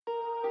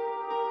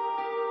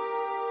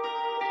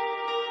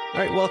All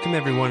right, welcome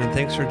everyone, and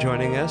thanks for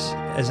joining us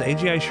as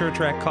AGI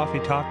SureTrack Coffee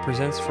Talk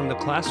presents From the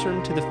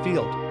Classroom to the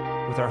Field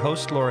with our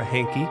host Laura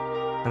Hankey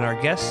and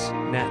our guests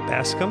Nat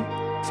Bascom,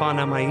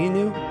 Fana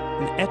Mainu,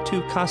 and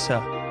Etu Casa.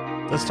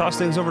 Let's toss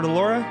things over to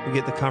Laura and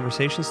get the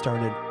conversation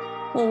started.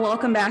 Well,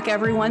 welcome back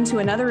everyone to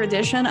another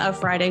edition of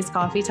Friday's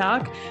Coffee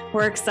Talk.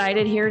 We're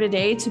excited here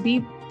today to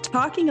be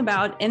talking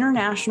about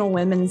International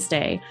Women's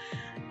Day.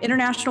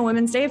 International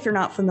Women's Day, if you're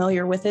not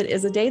familiar with it,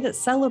 is a day that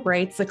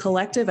celebrates the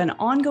collective and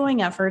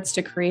ongoing efforts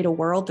to create a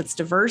world that's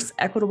diverse,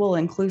 equitable,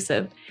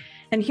 inclusive.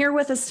 And here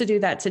with us to do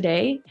that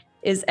today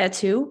is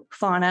Etu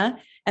Fana,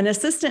 an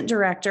assistant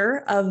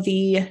director of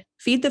the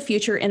Feed the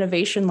Future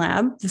Innovation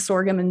Lab, the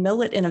Sorghum and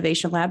Millet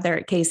Innovation Lab there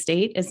at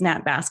K-State, is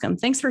Nat Bascom.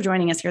 Thanks for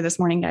joining us here this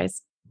morning,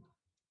 guys.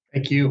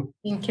 Thank you.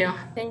 Thank you.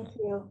 Thank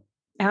you.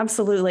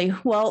 Absolutely.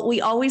 Well, we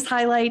always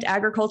highlight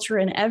agriculture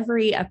in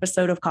every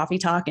episode of Coffee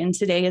Talk, and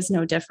today is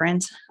no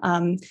different.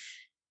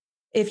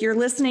 If you're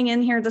listening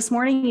in here this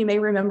morning, you may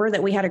remember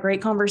that we had a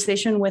great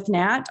conversation with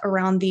Nat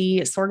around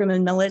the Sorghum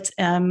and Millet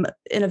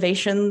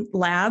Innovation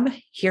Lab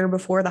here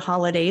before the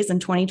holidays in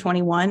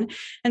 2021.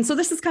 And so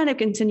this is kind of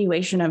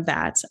continuation of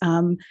that.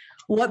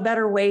 What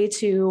better way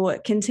to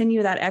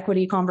continue that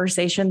equity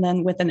conversation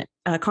than with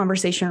a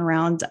conversation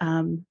around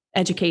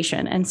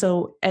education? And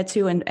so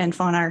Etu and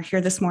Fana are here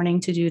this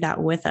morning to do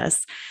that with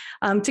us.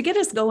 To get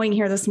us going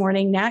here this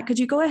morning, Nat, could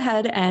you go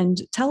ahead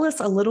and tell us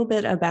a little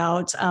bit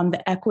about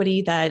the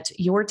equity that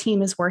your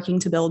team is working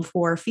to build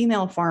for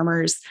female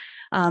farmers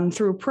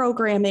through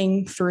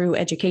programming, through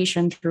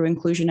education, through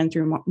inclusion, and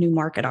through new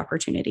market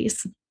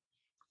opportunities?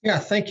 Yeah,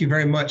 thank you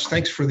very much.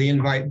 Thanks for the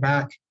invite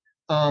back.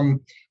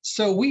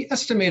 So we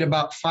estimate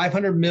about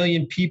 500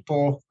 million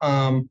people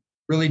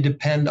really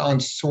depend on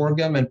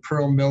sorghum and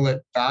pearl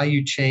millet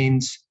value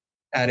chains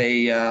at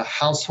a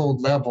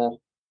household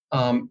level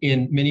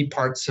in many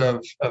parts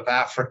of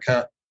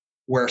Africa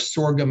where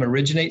sorghum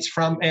originates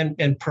from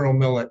and pearl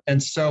millet.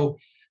 And so,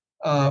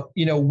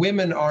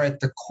 women are at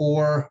the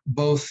core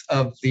both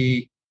of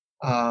the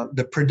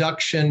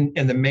production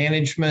and the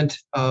management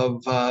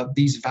of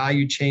these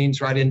value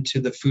chains right into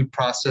the food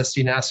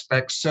processing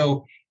aspects.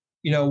 So,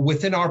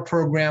 within our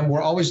program,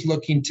 we're always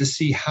looking to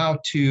see how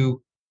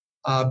to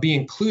be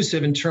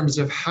inclusive in terms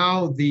of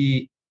how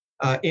the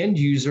end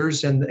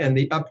users and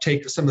the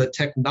uptake of some of the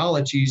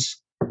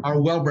technologies are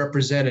well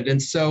represented.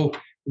 And so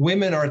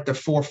women are at the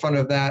forefront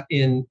of that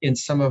in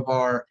some of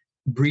our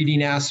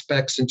breeding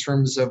aspects in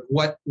terms of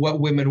what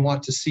women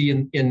want to see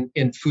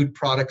in food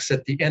products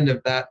at the end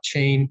of that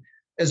chain,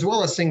 as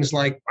well as things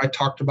like I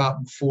talked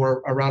about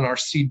before around our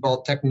seed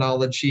ball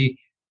technology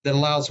that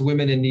allows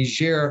women in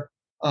Niger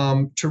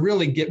to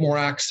really get more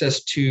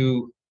access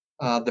to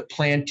the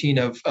planting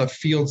of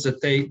fields that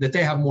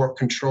they have more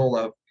control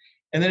of.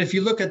 And then if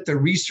you look at the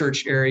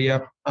research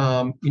area,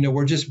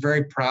 we're just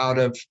very proud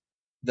of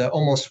the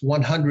almost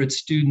 100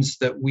 students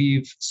that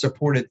we've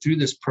supported through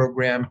this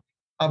program,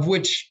 of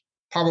which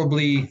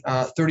probably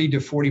 30 to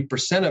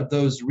 40% of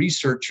those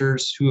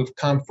researchers who have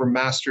come from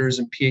master's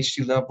and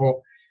PhD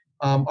level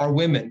are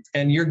women.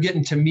 And you're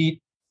getting to meet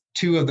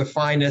two of the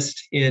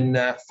finest in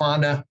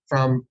Fana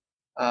from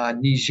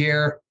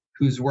Niger,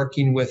 who's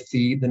working with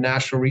the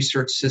National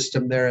Research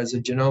System there as a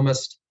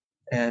genomist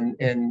and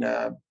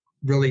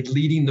really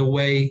leading the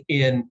way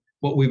in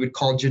what we would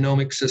call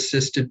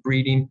genomics-assisted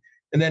breeding.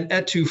 And then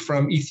Etu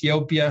from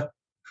Ethiopia,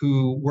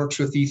 who works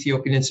with the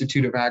Ethiopian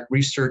Institute of Ag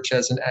Research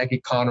as an ag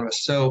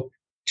economist. So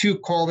two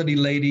quality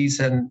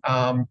ladies, and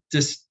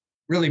just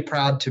really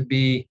proud to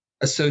be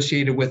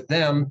associated with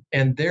them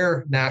and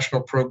their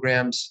national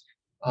programs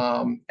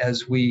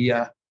as we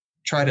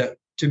try to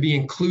be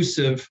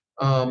inclusive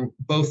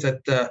both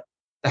at the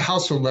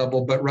household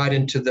level, but right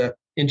into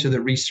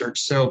the research.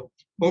 So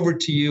over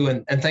to you,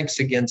 and thanks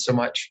again so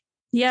much.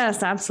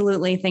 Yes,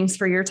 absolutely. Thanks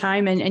for your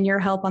time and your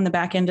help on the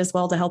back end as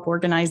well to help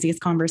organize these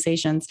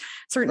conversations.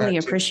 Certainly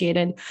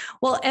appreciated.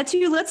 Well,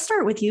 Etu, let's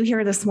start with you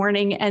here this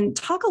morning and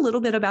talk a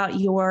little bit about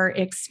your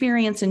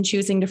experience in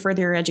choosing to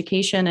further your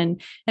education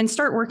and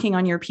start working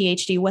on your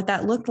PhD, what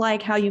that looked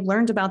like, how you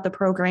learned about the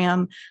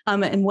program,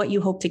 and what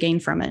you hope to gain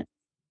from it.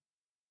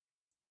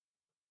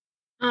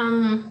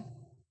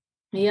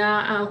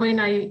 When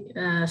I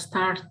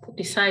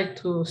decide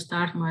to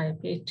start my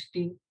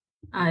PhD,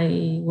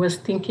 I was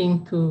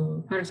thinking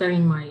to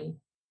furthering my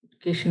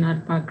educational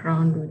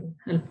background will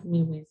help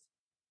me with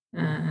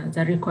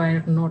the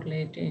required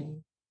knowledge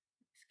and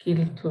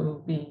skill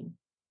to be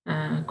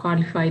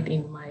qualified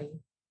in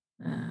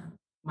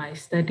my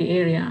study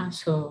area.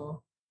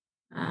 So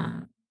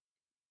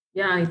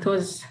it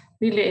was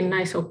really a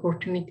nice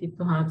opportunity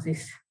to have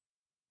this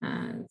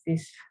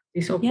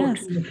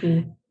opportunity.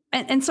 Yes.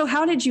 And so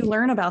how did you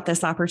learn about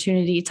this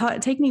opportunity?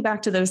 Take me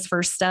back to those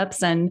first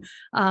steps and,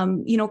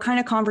 kind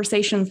of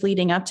conversations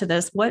leading up to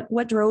this.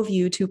 What drove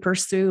you to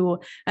pursue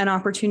an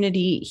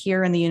opportunity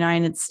here in the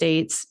United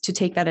States to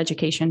take that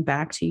education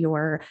back to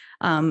your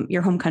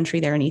home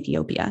country there in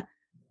Ethiopia?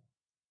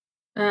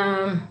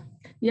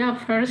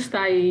 First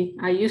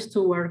I used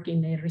to work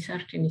in a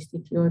research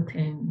institute,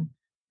 and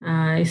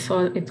I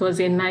saw it was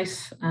a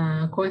nice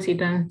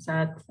coincidence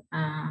that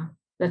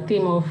the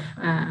team of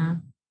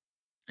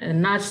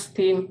NAS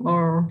team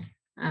or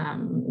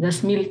the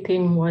SMIL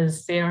team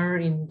was there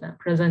in the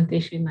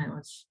presentation I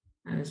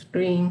was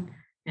doing,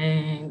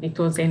 and it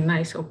was a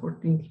nice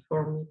opportunity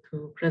for me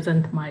to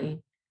present my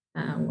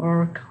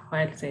work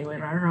while they were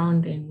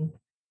around, and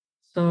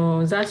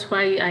so that's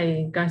why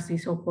I got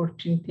this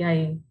opportunity.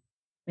 I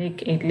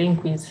make a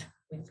link with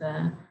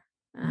the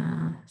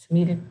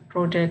SMIL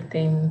project,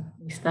 and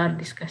we start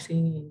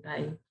discussing, and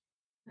I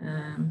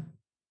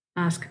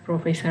ask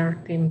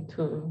Professor Tim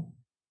to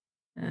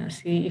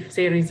see if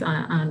there is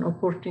an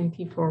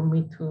opportunity for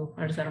me to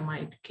further my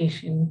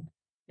education.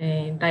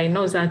 And I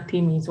know that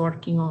team is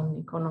working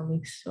on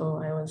economics,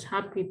 so I was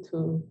happy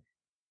to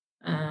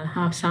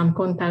have some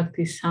contact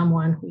with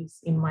someone who is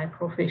in my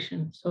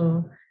profession.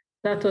 So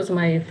that was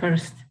my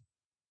first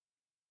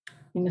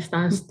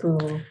instance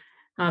to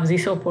have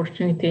this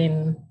opportunity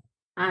and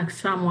ask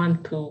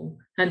someone to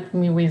help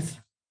me with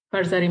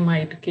furthering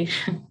my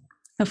education.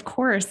 Of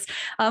course.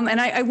 And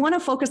I want to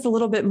focus a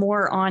little bit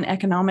more on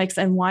economics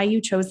and why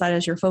you chose that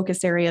as your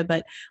focus area.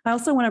 But I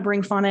also want to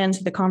bring Fana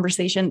into the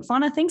conversation.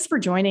 Fana, thanks for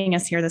joining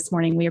us here this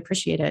morning. We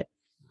appreciate it.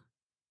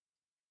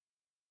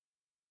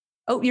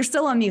 Oh, you're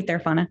still on mute there,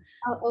 Fana.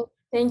 Oh,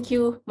 thank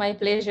you. My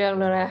pleasure,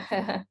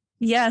 Laura.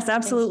 Yes,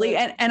 absolutely.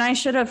 And I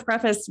should have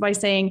prefaced by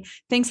saying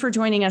thanks for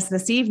joining us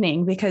this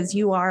evening, because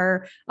you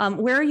are,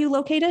 where are you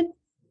located?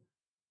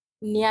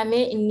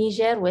 Niamey in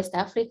Niger, West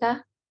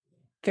Africa.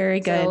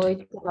 Very good. So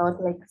it's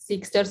about like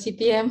 6:30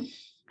 p.m.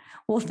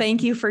 Well,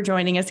 thank you for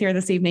joining us here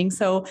this evening.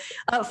 So,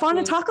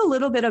 Fana, talk a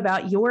little bit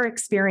about your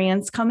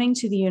experience coming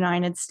to the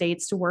United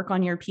States to work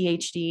on your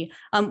PhD.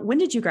 When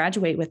did you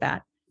graduate with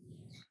that?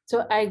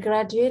 So I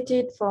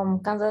graduated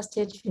from Kansas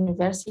State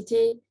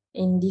University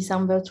in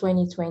December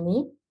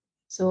 2020.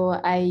 So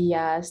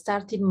I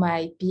started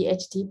my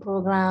PhD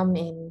program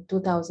in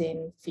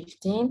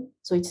 2015.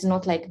 So it's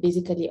not like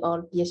basically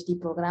all PhD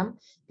program,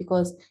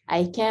 because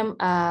I'm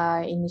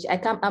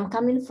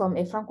coming from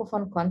a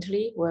Francophone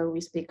country where we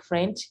speak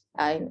French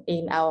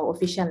in our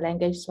official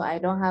language. So I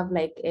don't have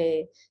like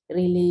a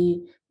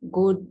really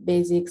good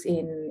basics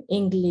in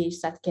English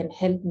that can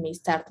help me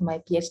start my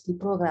PhD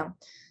program.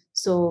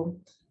 So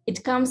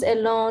it comes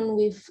along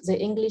with the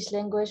English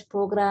language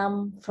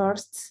program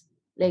first,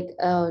 like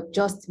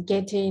just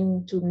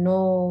getting to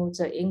know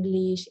the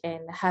English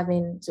and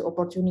having the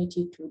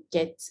opportunity to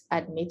get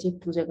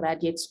admitted to the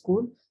graduate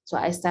school. So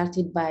I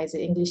started by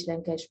the English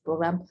language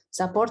program,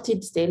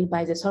 supported still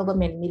by the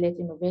Sorghum and Millet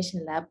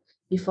Innovation Lab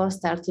before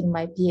starting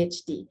my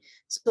PhD.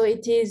 So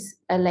it is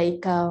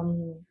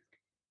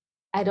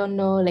I don't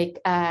know, like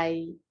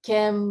I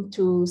came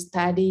to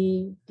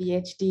study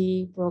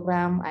PhD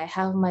program. I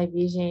have my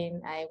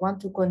vision. I want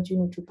to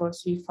continue to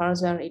pursue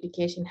further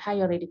education,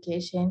 higher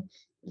education.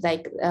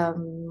 Like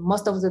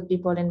most of the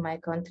people in my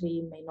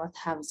country may not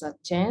have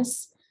that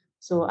chance.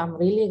 So I'm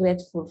really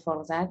grateful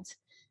for that.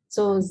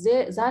 So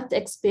that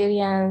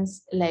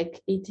experience,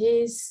 like it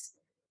is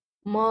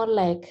more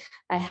like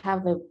I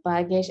have a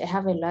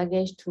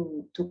luggage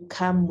to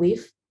come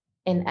with.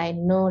 And I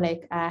know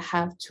like I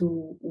have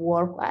to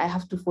work, I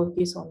have to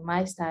focus on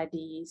my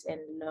studies and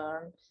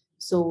learn.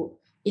 So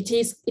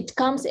it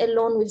comes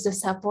along with the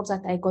support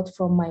that I got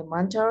from my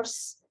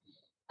mentors.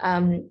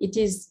 It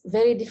is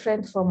very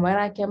different from where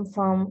I came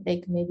from.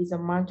 Like maybe the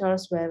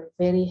mentors were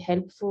very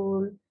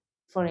helpful.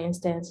 For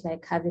instance,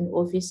 like having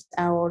office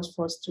hours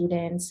for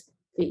students,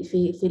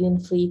 feeling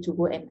free to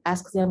go and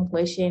ask them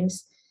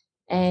questions.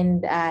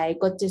 And I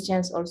got the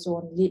chance also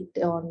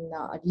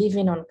on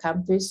living on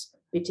campus,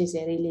 which is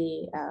a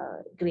really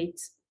great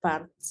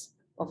part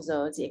of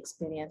the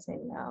experience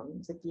in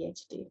the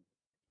PhD.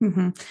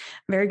 Mm-hmm.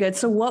 Very good.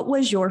 So what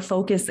was your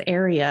focus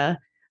area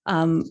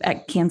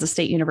at Kansas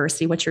State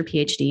University? What's your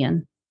PhD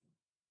in?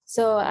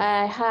 So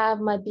I have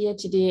my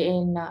PhD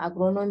in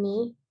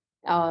agronomy,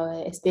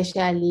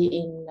 especially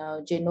in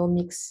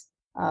genomics,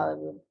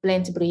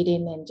 plant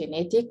breeding and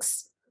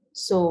genetics.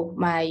 So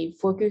my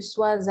focus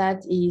was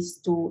that is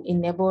to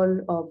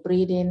enable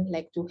breeding,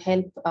 like to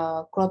help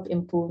crop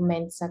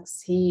improvement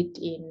succeed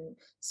in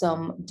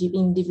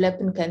in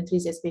developing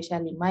countries,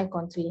 especially my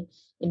country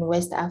in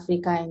West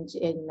Africa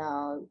in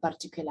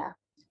particular.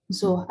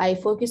 So I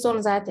focused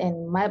on that,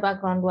 and my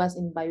background was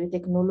in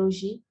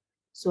biotechnology.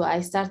 So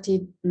I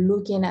started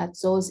looking at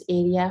those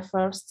areas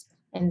first,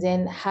 and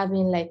then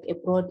having like a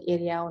broad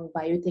area on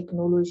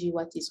biotechnology,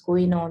 what is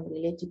going on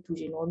related to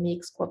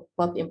genomics,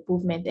 crop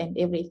improvement, and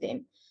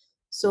everything.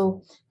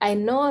 So I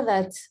know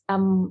that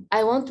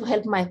I want to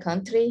help my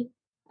country.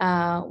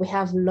 We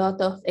have a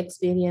lot of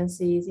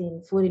experiences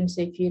in food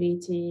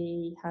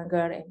insecurity,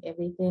 hunger, and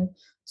everything.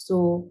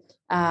 So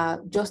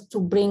just to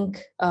bring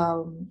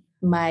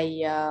my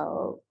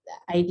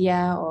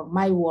idea or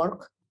my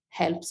work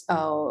helps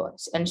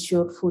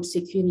ensure food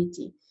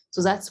security.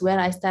 So that's where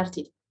I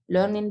started,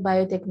 learning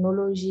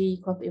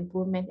biotechnology, crop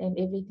improvement, and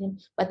everything.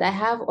 But I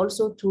have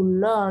also to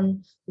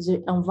learn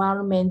the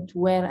environment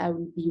where I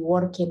will be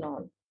working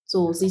on.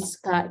 So this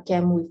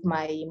came with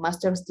my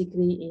master's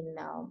degree in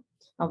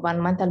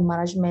environmental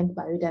management,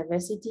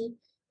 biodiversity,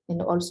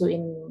 and also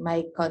in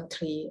my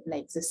country,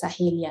 like the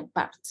Sahelian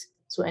part.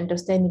 So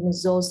understanding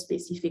those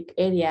specific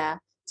area,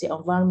 the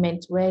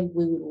environment where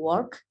we will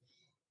work.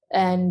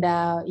 And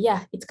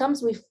it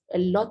comes with a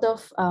lot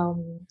of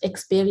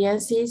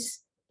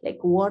experiences,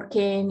 like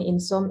working in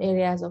some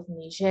areas of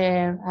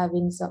Niger,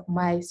 having some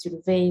my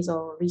surveys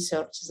or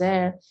research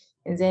there.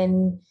 And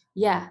then,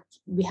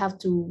 we have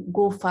to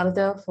go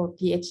further for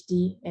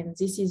PhD. And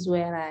this is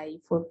where I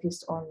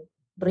focused on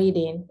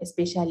breeding,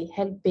 especially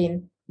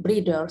helping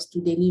breeders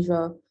to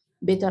deliver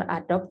better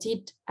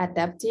adapted,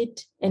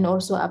 and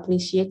also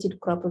appreciated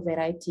crop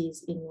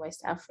varieties in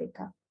West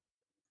Africa.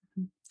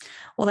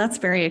 Well, that's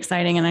very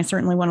exciting, and I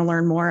certainly want to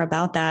learn more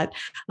about that.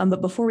 But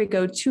before we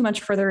go too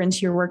much further into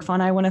your work,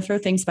 Fauna, I want to throw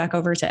things back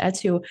over to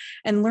Etu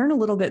and learn a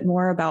little bit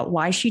more about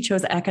why she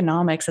chose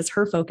economics as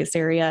her focus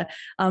area.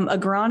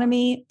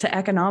 Agronomy to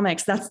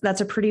economics,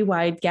 that's a pretty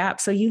wide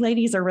gap. So you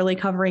ladies are really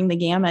covering the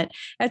gamut.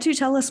 Etu,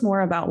 tell us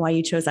more about why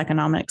you chose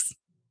economics.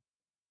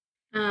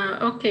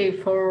 Okay,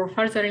 for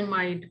furthering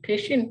my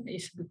education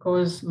is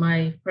because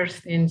my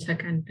first and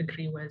second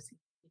degree was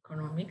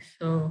economics.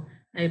 So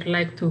I'd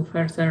like to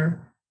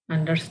further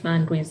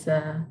understand with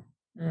the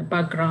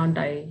background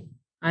I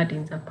had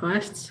in the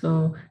past.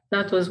 So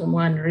that was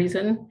one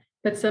reason.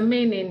 But the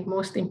main and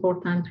most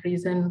important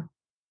reason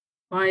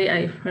why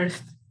I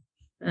first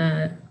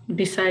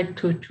decided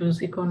to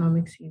choose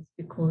economics is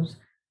because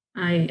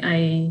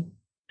I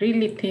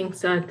really think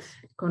that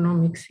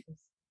economics is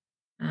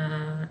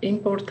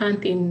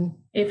important in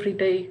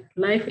everyday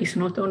life. It's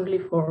not only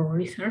for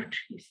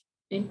research, it's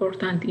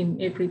important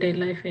in everyday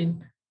life.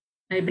 And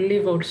I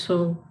believe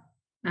also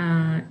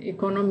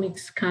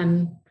economics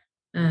can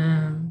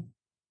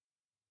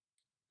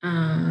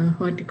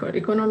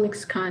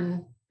economics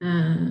can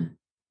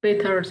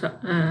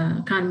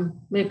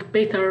can make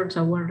better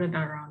the world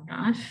around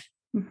us.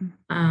 Mm-hmm.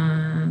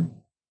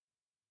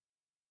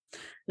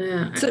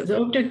 The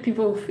objective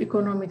of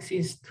economics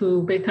is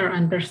to better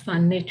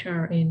understand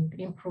nature and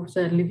improve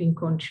the living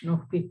condition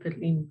of people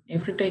in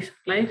everyday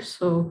life.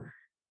 So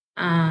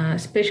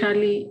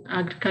especially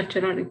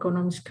agricultural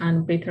economics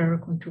can better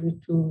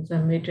contribute to the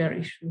major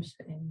issues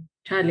and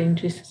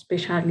challenges,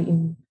 especially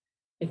in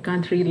a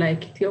country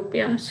like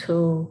Ethiopia.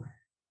 So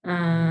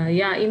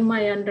in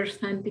my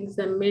understanding,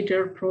 the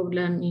major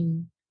problem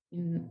in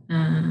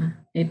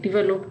a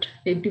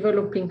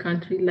developing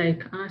country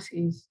like us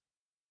is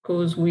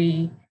because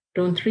we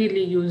don't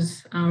really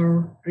use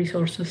our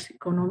resources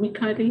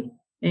economically.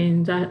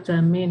 And that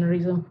the main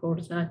reason for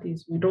that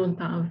is we don't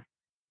have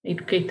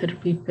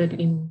educated people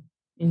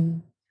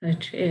in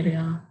such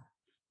area.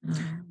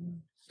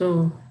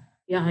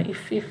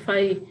 If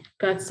I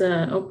got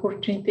the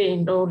opportunity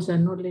and all the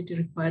knowledge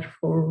required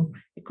for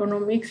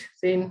economics,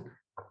 then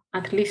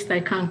at least I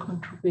can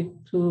contribute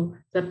to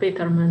the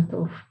betterment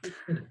of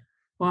people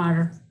who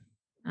are.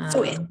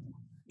 So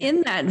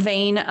in that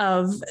vein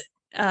of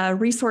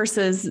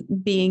resources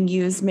being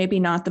used maybe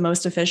not the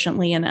most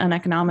efficiently and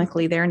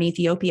uneconomically there in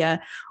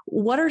Ethiopia,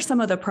 what are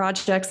some of the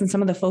projects and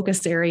some of the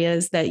focus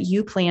areas that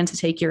you plan to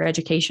take your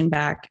education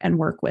back and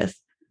work with?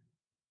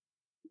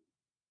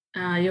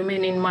 You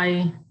mean in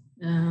my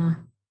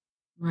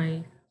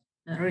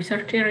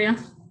research area?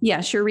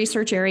 Yes, your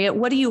research area.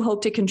 What do you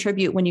hope to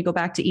contribute when you go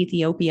back to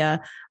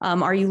Ethiopia?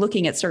 Are you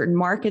looking at certain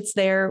markets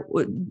there?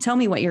 Tell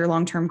me what your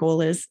long-term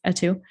goal is,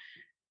 Etu.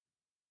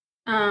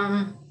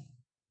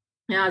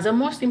 The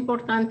most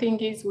important thing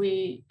is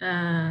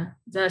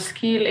the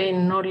skill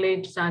and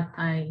knowledge that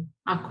I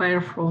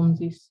acquire from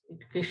this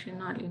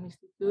educational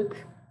institute.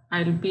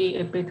 I'll be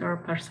a better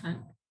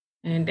person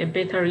and a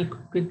better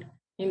equipped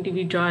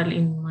individual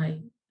in my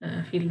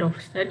field of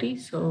study.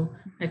 So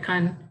I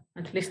can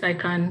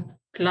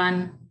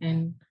plan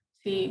and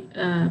see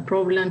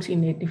problems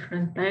in a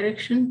different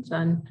direction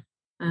than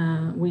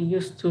we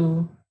used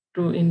to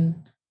do in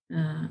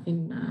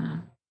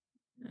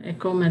a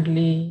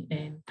commonly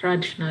and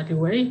traditionally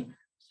way.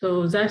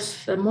 So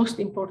that's the most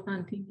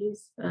important thing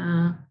is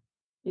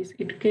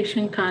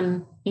education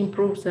can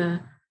improve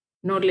the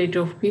knowledge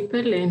of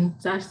people, and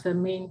that's the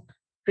main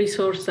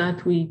resource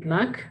that we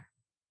lack.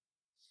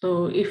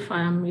 So if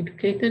I am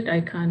educated,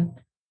 I can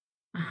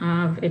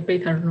have a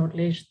better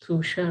knowledge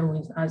to share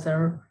with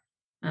other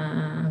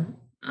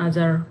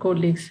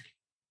colleagues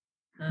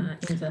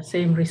in the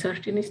same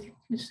research institute.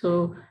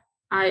 So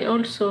I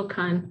also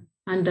can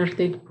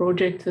undertake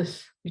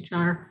projects which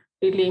are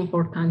really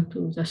important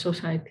to the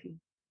society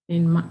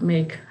and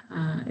make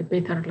a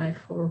better life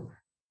for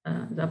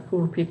the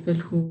poor people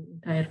who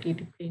entirely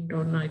depend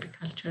on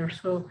agriculture.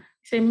 So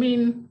it's a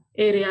main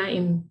area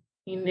in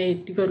a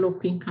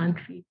developing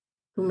country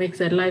to make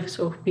the lives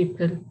of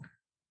people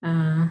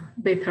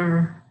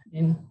better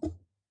and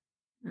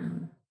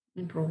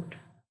improved.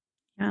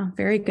 Yeah,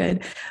 very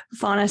good.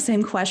 Fauna,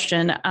 same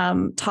question.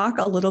 Talk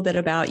a little bit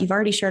about, you've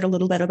already shared a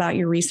little bit about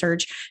your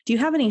research. Do you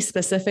have any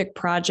specific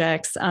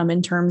projects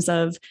in terms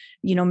of,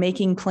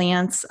 making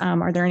plants?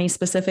 Are there any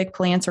specific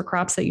plants or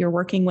crops that you're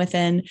working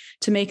within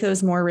to make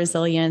those more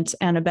resilient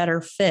and a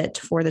better fit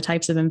for the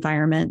types of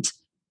environment?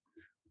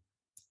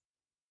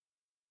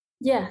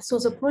 Yeah, so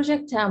the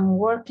project I'm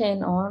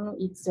working on,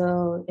 it's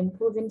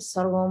improving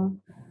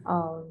sorghum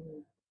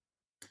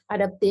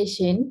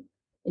adaptation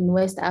in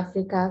West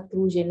Africa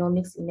through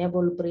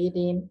genomics-enabled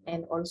breeding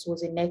and also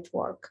the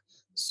network.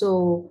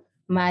 So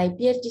my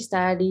PhD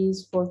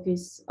studies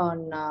focus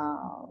on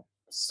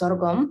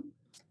sorghum,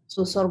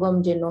 so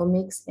sorghum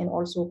genomics and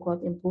also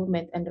crop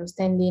improvement,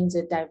 understanding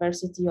the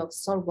diversity of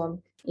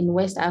sorghum in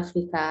West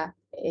Africa,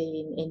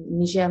 in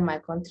Niger, my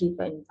country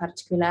in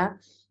particular,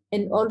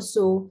 and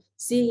also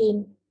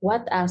seeing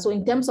what are, so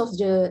in terms of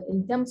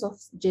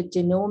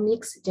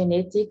genomics,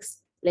 genetics,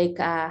 like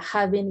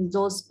having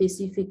those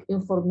specific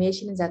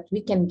information that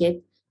we can get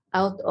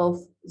out of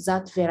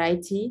that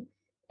variety,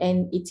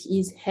 and it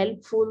is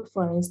helpful,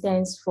 for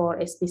instance, for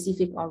a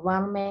specific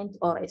environment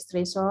or a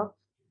stressor.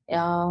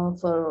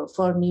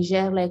 For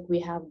Niger, like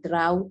we have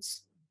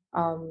droughts,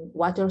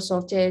 water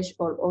shortage,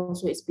 or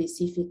also a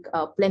specific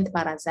plant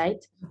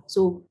parasite.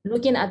 So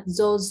looking at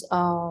those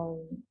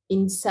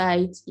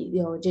insights,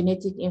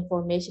 genetic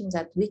information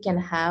that we can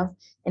have,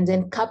 and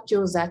then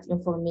capture that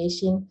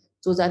information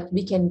so that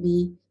we can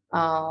be,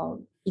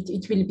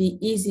 it will be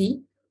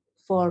easy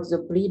for the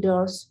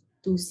breeders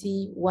to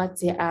see what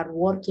they are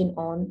working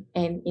on,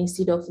 and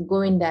instead of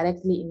going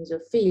directly in the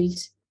field,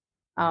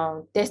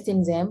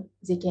 testing them,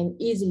 they can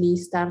easily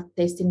start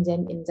testing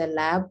them in the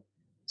lab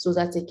so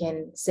that they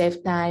can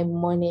save time,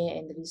 money,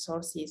 and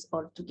resources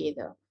all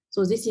together.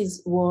 So this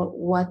is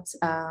what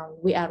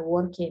we are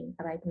working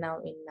right now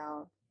in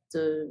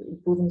the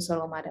improving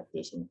sorghum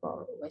adaptation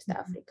for West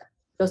Africa.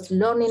 Just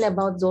learning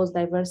about those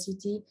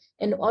diversity,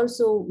 and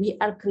also we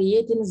are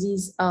creating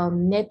this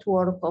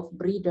network of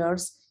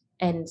breeders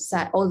and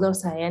other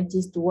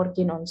scientists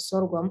working on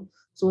sorghum,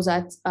 so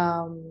that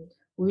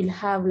we'll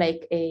have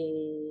like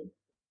a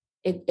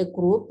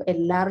group, a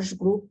large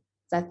group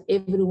that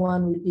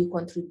everyone will be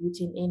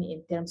contributing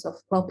in terms of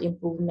crop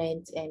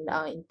improvement and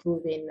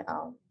improving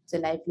the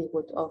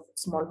livelihood of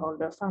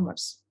smallholder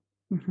farmers.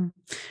 Mm-hmm.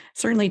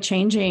 Certainly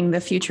changing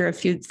the future of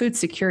food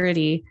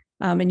security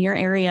in your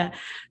area.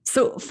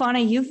 So Fauna,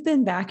 you've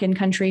been back in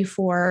country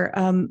for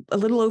a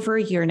little over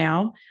a year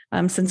now,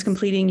 since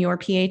completing your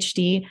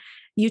PhD.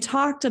 You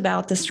talked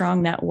about the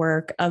strong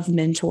network of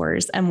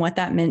mentors and what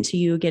that meant to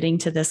you getting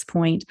to this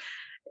point.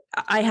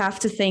 I have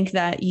to think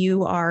that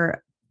you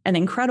are an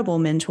incredible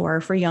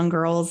mentor for young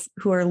girls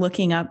who are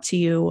looking up to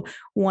you,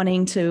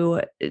 wanting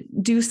to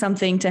do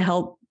something to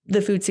help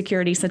the food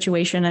security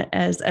situation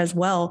as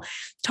well.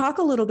 Talk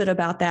a little bit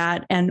about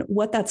that and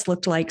what that's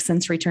looked like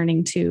since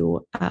returning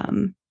to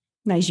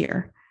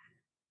Niger.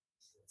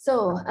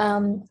 So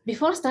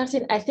before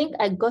starting, I think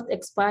I got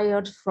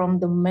inspired from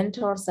the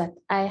mentors that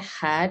I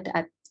had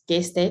at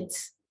K-State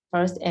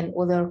first and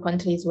other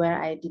countries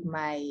where I did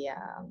my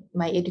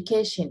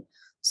education.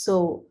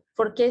 So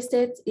for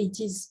K-State, it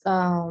is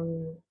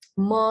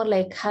more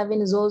like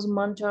having those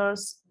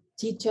mentors,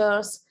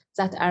 teachers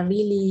that are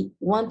really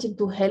wanting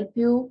to help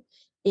you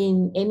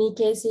in any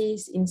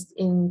cases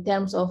in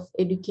terms of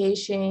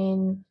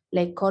education,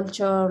 like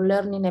culture,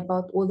 learning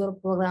about other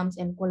programs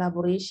and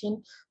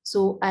collaboration.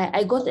 So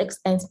I got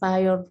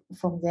inspired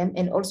from them,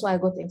 and also I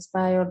got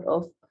inspired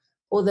of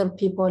other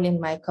people in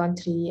my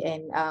country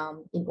and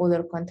in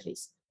other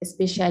countries,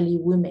 especially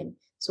women.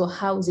 So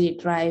how they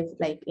drive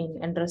like in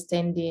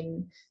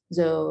understanding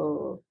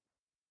the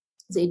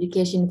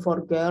education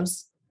for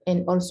girls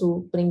and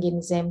also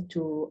bringing them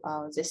to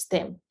the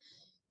STEM.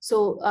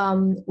 So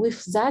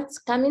with that,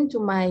 coming to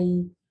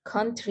my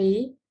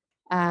country,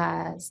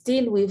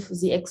 still with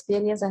the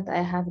experience that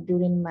I have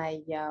during my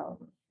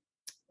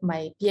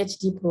my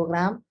PhD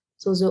program.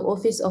 So the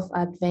Office of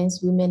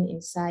Advanced Women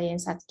in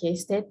Science at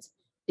K-State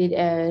did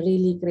a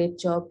really great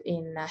job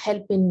in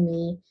helping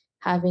me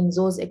having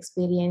those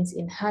experience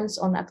in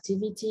hands-on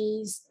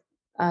activities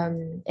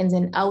and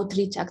then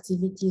outreach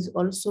activities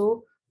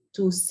also,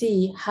 to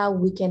see how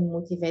we can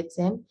motivate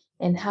them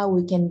and how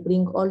we can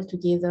bring all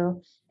together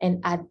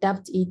and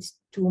adapt it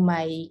to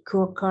my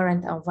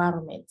current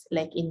environment,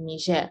 like in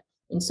Niger.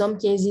 In some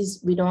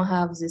cases, we don't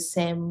have the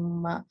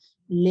same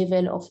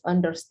level of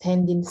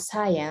understanding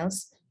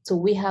science, so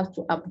we have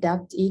to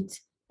adapt it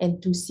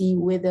and to see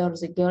whether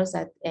the girls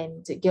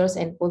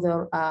and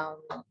other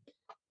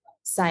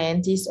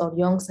scientists or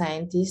young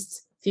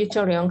scientists,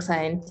 future young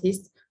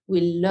scientists,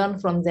 will learn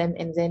from them,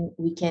 and then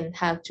we can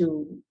have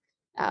to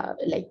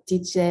like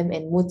teach them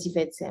and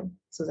motivate them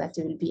so that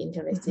they will be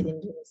interested in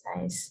doing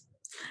science.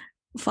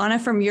 Fauna,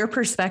 from your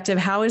perspective,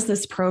 how is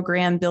this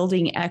program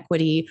building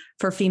equity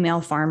for female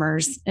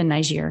farmers in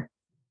Niger?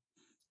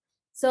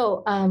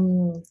 So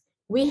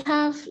we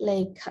have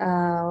like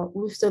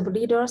with the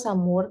breeders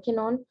I'm working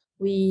on,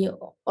 we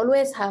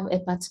always have a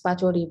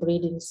participatory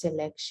breeding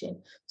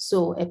selection.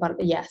 So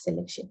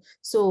selection.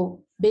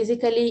 So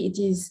basically, it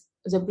is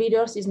the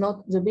breeder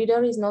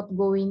is not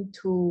going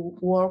to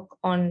work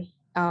on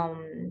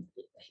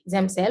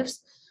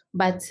themselves,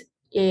 but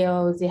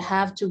they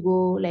have to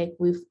go like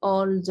with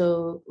all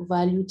the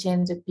value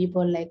chains of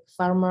people, like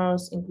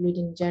farmers,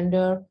 including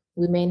gender,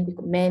 women,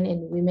 men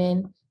and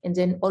women, and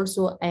then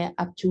also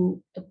up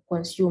to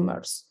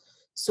consumers.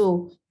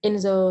 So in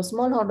the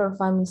smallholder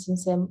farming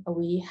system,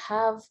 we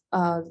have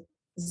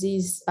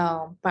these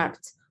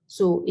parts.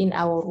 So in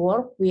our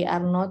work, we are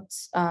not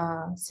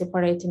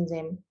separating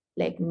them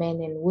like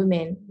men and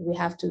women. They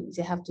have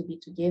to be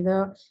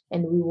together,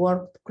 and we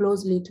work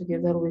closely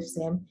together with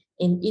them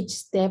in each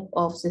step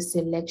of the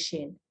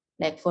selection.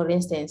 Like for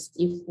instance,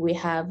 if we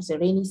have the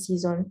rainy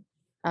season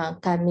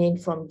coming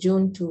from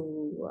June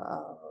to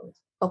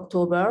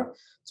October,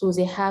 so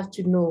they have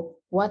to know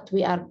what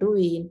we are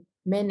doing,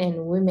 men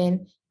and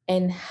women,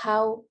 and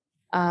how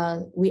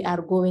we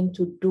are going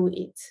to do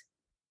it,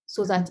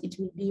 so that it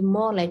will be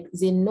more like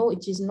they know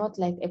it is not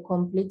like a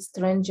complete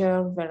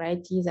stranger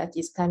variety that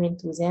is coming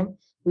to them.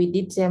 We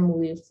did them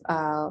with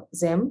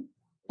them,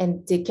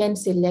 and they can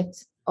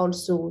select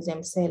also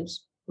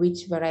themselves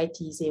which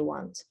varieties they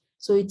want.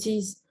 So it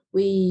is,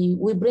 we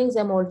bring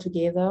them all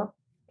together,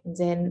 and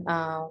then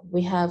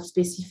we have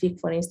specific,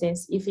 for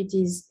instance, if it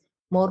is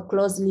more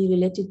closely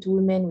related to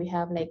women, we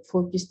have like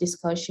focused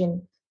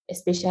discussion,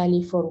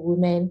 especially for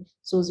women,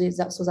 so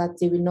that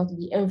they will not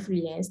be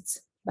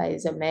influenced by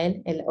the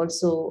male, and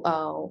also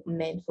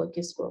men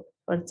focus group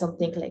or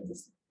something like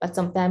this. But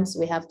sometimes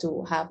we have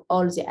to have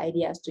all the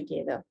ideas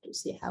together to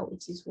see how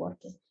it is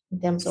working in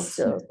terms of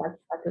the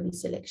factory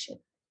selection.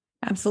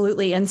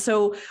 Absolutely. And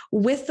so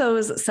with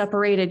those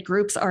separated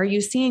groups, are you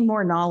seeing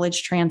more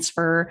knowledge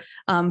transfer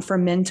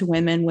from men to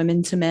women,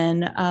 women to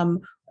men?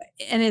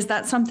 And is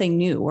that something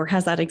new, or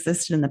has that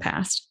existed in the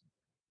past?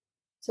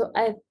 So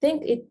I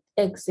think it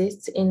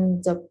exists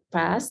in the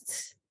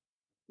past.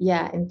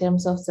 Yeah, in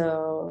terms of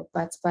the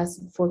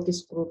past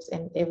focus groups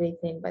and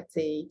everything, but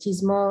it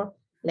is more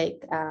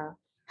like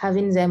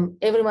having them,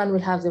 everyone will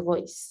have the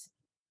voice.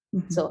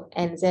 Mm-hmm. So,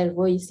 and their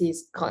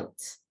voices count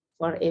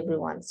for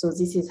everyone. So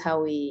this is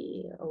how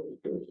we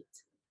do it.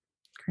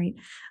 Great.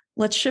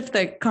 Let's shift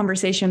the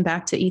conversation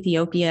back to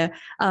Ethiopia.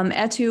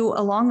 Etu,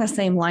 along the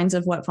same lines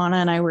of what Fana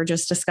and I were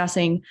just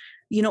discussing,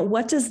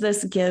 what does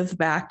this give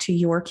back to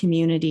your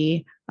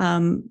community,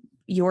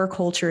 your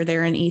culture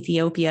there in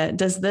Ethiopia?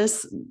 Does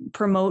this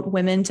promote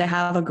women to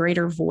have a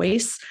greater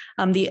voice?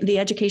 The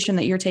education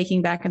that you're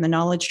taking back and the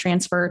knowledge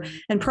transfer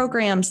and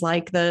programs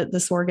like the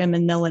Sorghum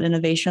and Millet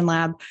Innovation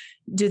Lab,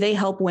 do they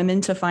help women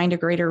to find a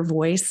greater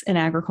voice in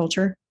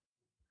agriculture?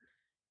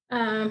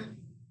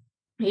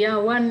 Yeah,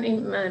 one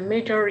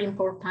major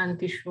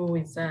important issue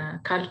with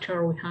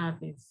culture we have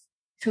is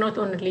it's not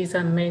only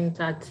the men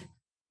that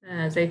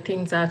they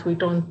think that we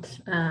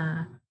don't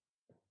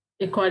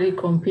equally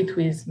compete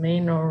with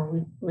men,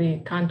 or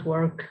we can't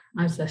work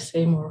as the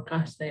same work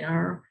as they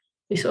are.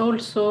 It's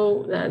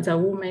also the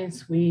women.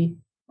 We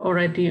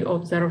already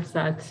observe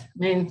that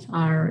men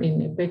are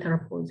in a better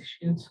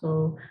position.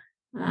 So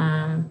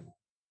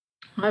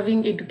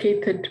having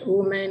educated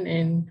women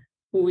and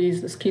who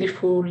is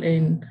skillful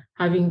and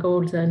having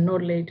all the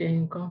knowledge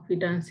and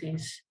confidence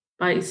is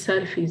by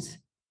itself is,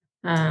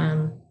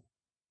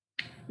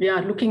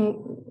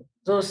 looking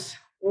those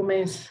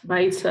women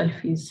by itself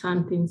is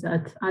something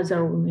that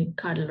other women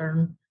can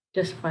learn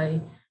just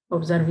by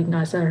observing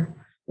other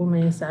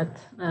women that,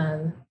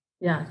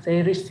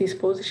 they reach this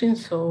position.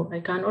 So I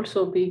can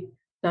also be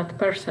that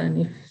person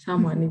if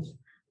someone is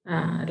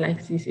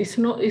like this.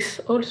 It's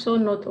also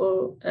not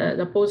all,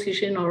 the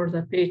position or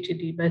the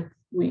PhD, but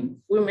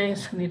women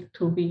need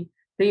to be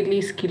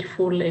really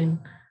skillful and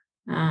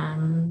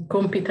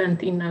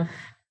competent enough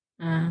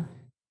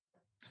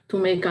to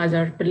make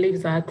others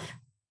believe that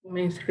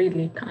women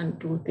really can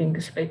do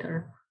things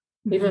better,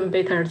 even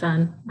better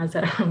than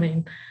other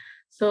men.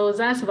 So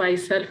that's by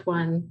itself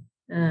one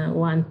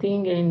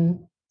thing. And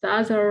the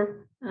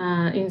other,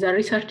 in the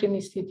research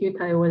institute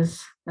I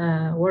was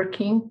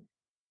working,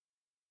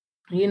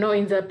 in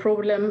the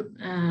problem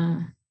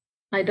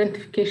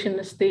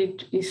identification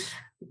stage is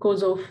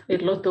because of a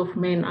lot of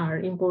men are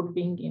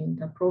involving in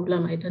the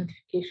problem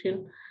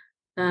identification.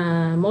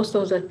 Most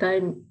of the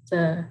time,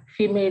 the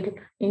female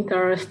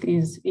interest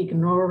is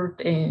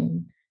ignored,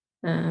 and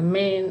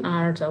men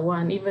are the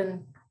one.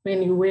 Even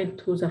when you went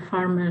to the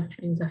farmer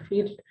in the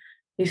field,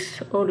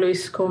 it's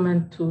always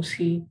common to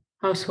see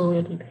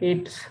household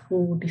heads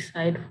who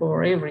decide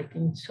for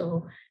everything.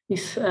 So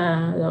it's,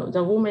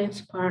 the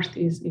woman's part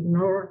is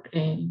ignored,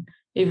 and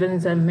even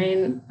the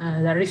men,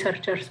 the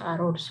researchers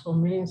are also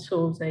men,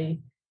 so they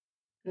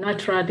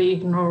naturally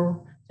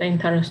ignore the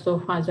interest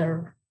of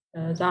the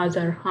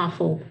other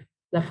half of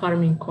the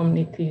farming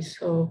community.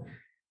 So,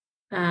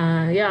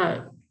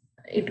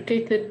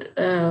 educated,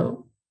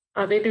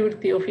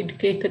 availability of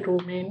educated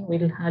women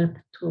will help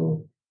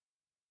to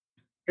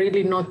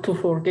really not to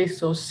forget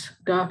those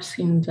gaps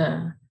in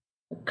the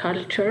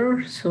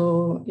culture.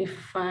 So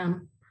if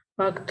I'm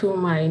back to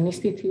my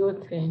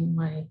institute and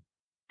my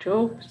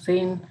job,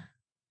 then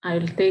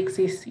I'll take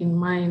this in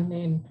mind,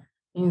 and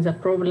in the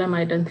problem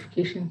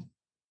identification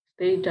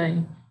stage,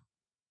 I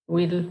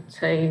will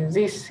say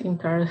this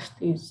interest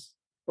is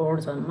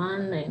for the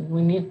man, and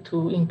we need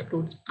to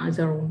include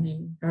other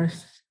women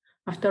interests.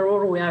 After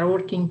all, we are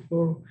working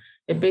for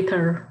a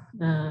better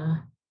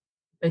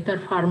better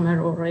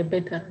farmer or a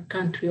better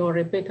country or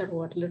a better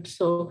world.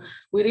 So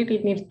we really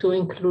need to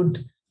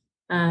include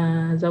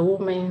the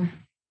women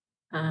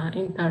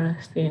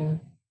interest in,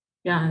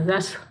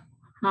 that's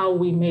how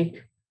we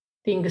make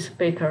things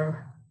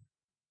better.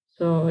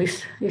 So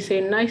it's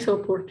a nice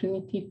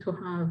opportunity to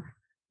have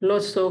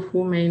lots of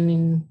women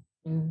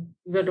in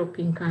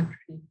developing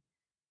countries.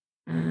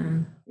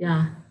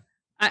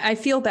 I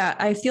feel bad.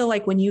 I feel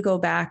like when you go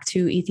back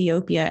to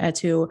Ethiopia,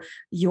 Etu,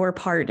 your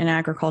part in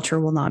agriculture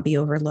will not be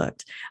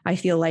overlooked. I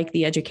feel like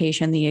the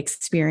education, the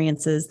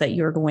experiences that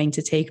you're going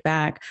to take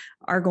back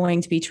are going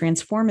to be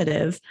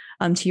transformative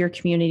to your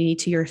community,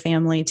 to your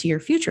family, to your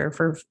future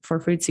for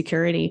food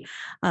security.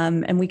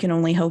 And we can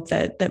only hope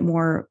that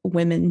more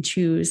women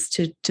choose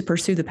to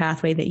pursue the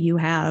pathway that you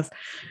have.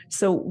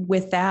 So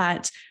with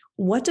that,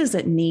 what does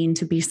it mean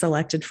to be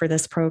selected for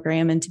this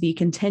program and to be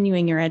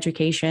continuing your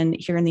education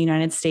here in the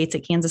United States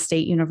at Kansas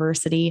State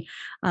University,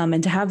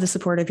 and to have the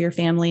support of your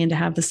family and to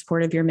have the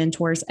support of your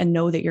mentors and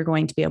know that you're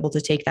going to be able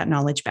to take that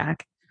knowledge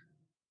back?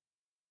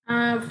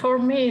 For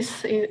me,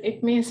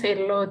 it means a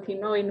lot.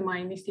 In my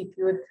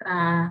institute,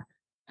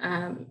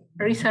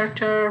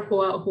 researcher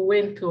who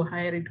went to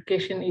higher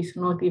education is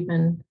not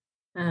even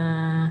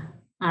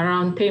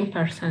around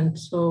 10%.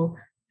 So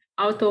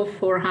out of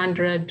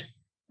 400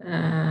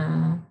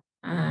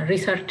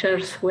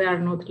 researchers, we are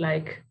not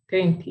like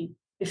 20.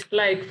 It's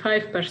like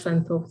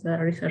 5% of the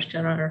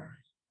researchers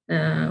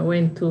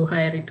went to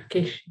higher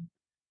education.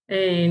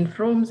 And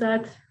from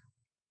that,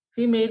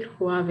 female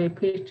who have a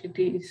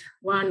PhD is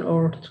 1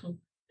 or 2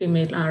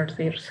 female are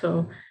there.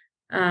 So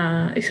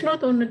it's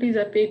not only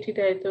the PhD,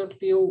 I told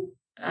you,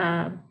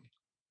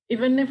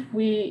 even if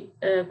we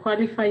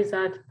qualify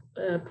that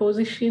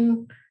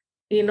position,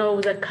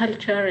 the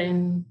culture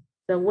and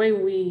the way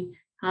we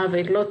have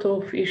a lot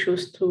of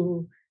issues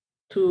to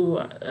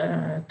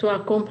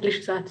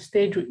accomplish that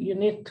stage, you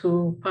need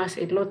to pass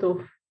a lot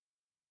of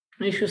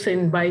issues,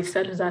 and by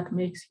itself that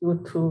makes you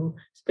to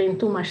spend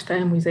too much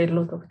time with a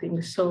lot of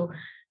things. So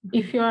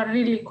if you are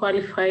really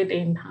qualified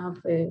and have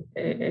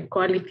a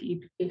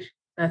quality education,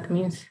 that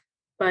means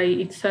by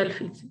itself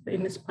it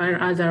inspire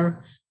others,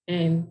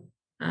 and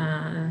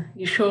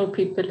you show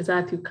people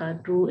that you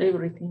can do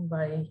everything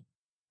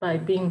by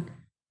being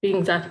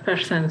that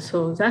person.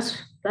 So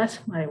that's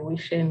my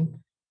wish. And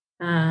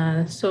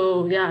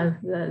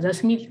the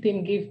Smith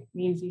team gave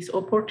me this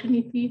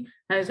opportunity.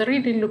 I was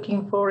really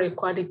looking for a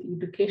quality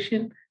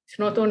education. It's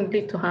not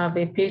only to have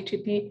a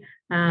PhD.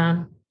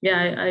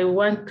 I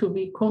want to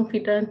be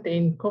confident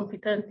and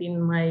competent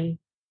in my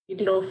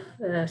field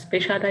of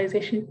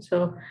specialization.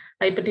 So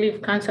I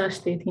believe Kansas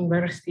State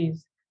University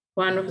is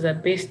one of the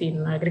best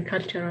in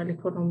agricultural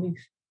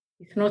economics.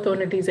 It's not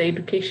only the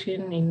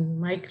education. In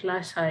my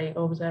class, I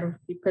observe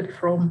people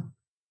from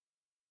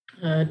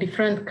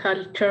different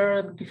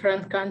culture,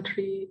 different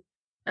country,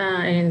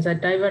 and the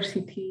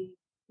diversity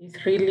is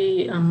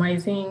really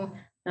amazing.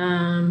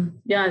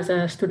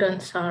 The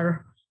students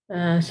are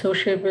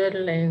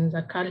sociable, and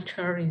the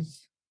culture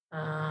is,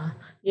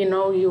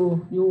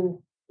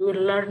 you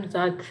learn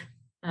that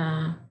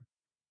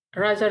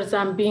rather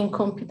than being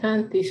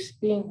competent, is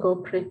being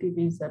cooperative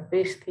is the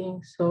best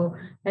thing. So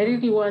I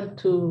really want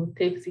to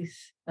take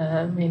this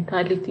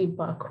mentality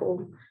back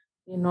home.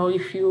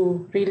 If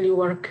you really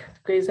work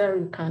together,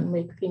 you can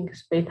make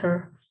things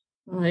better,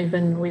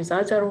 even with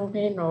other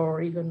women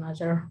or even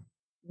other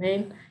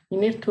men. You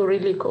need to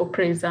really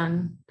cooperate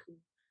and to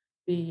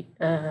be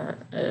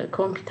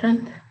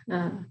competent.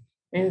 And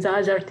the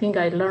other thing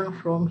I learned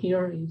from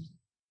here is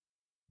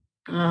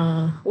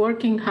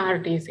working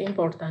hard is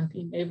important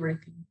in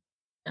everything.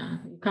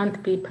 You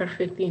can't be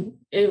perfect in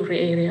every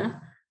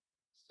area.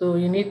 So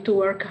you need to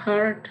work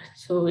hard.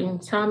 So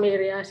in some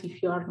areas,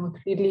 if you are not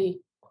really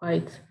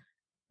quite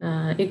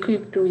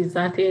equipped with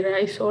that area,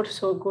 it's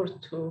also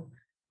good to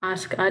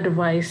ask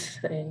advice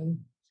and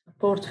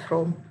support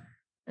from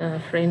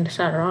friends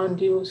around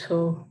you.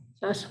 So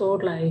that's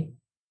all I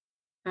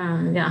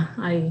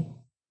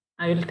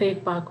will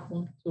take back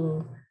home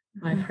to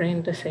my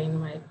friends and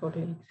my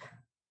colleagues.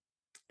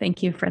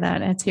 Thank you for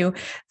that, Etu.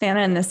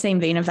 Thana, in the same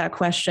vein of that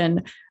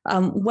question,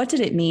 what did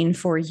it mean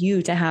for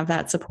you to have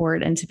that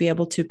support and to be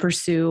able to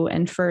pursue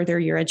and further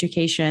your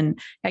education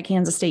at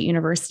Kansas State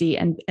University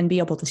and be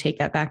able to take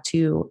that back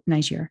to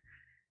Niger?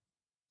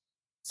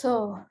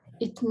 So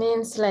it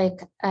means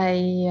like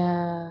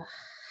I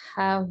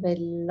had a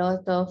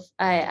lot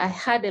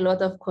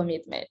of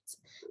commitment.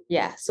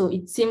 Yeah, so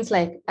it seems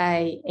like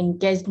I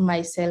engaged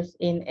myself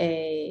in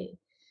a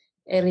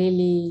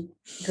really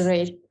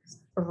great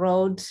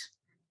road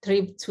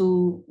trip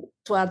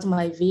towards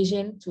my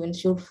vision to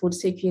ensure food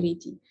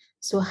security.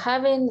 So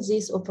having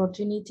this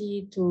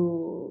opportunity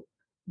to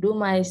do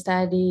my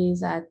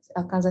studies at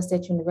Kansas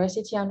State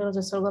University under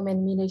the Sorghum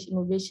and Millet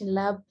Innovation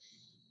Lab,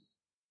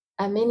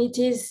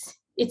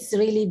 it's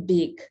really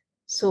big.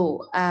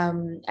 So I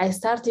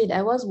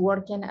was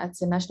working at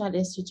the National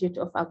Institute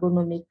of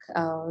Agronomic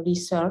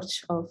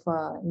Research of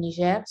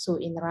Niger, so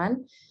in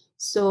Ran.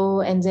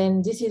 So, and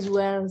then this is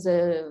where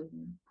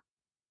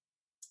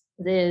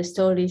the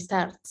story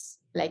starts.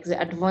 like the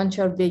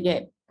adventure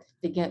began.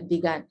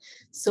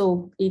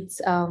 So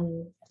it's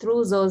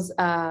through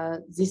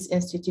this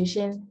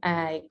institution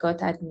I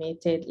got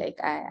admitted. Like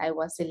I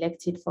was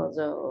selected for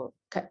the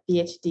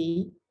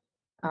PhD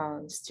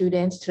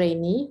student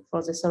trainee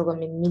for the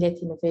Sorghum and Millet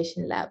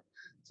Innovation Lab.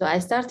 So I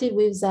started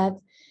with that,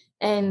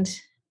 and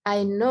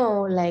I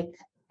know like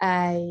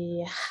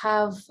I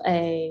have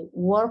a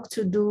work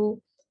to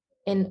do,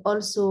 and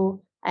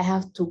also I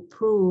have to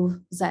prove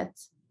that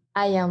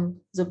I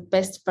am the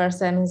best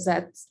person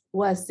that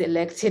was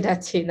selected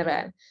at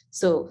INRAN.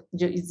 So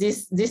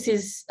this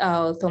is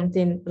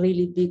something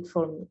really big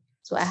for me.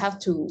 So I have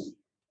to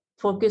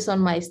focus on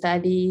my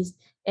studies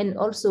and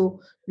also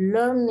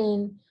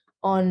learning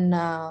on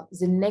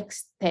the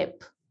next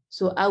step.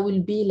 So I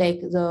will be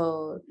like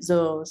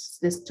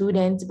the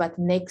student, but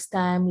next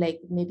time, like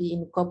maybe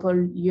in a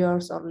couple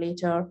years or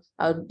later,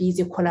 I'll be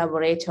the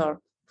collaborator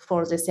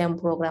for the same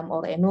program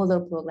or another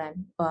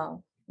program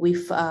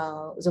with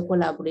the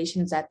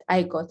collaborations that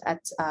I got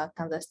at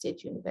Kansas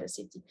State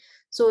University.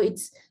 So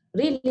it's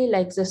really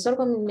like the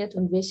Sorghum Millet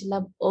Innovation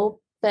Lab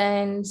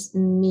opens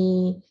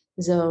me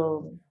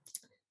the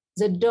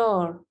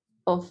door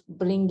of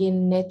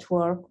bringing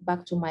network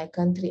back to my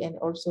country and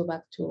also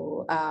back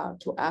to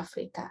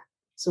Africa.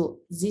 So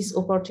this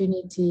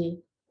opportunity,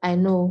 I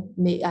know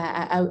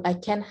I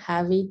can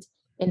have it,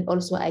 and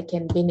also I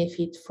can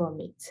benefit from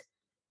it.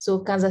 So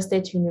Kansas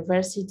State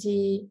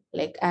University,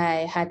 like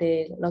I had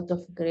a lot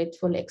of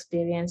grateful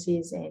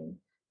experiences and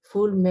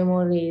full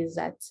memories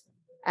that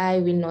I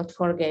will not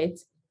forget.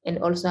 And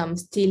also I'm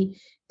still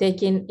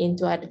taking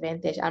into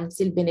advantage. I'm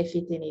still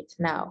benefiting it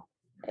now.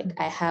 Like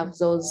I have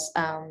those,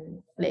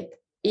 like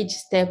each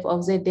step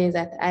of the day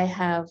that I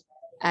have,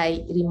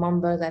 I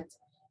remember that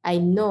I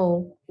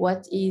know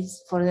what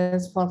is, for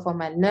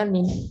my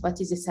learning,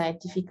 what is the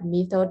scientific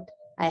method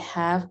I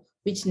have,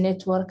 which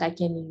network I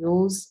can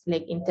use,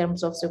 like in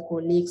terms of the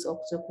colleagues, of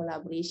the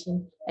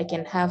collaboration I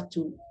can have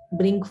to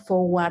bring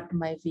forward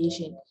my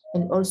vision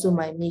and also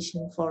my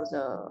mission for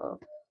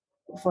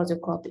the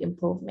crop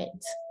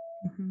improvement.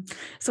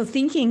 So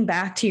thinking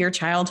back to your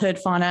childhood,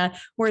 Fauna,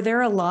 were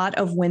there a lot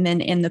of women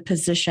in the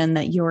position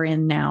that you're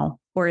in now?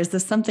 Or is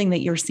this something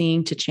that you're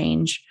seeing to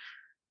change?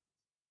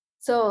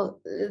 So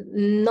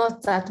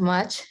not that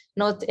much,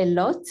 not a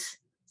lot.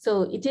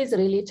 So it is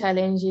really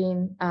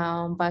challenging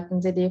back in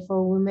the day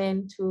for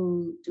women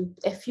to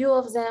a few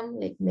of them,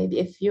 like maybe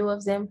a few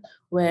of them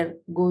were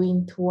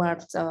going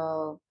towards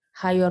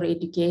higher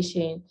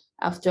education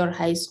after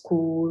high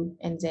school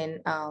and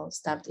then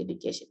start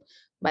education.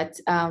 But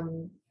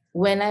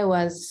when I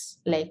was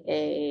like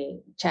a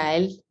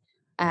child,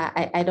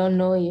 I don't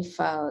know if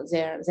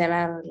there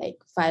are like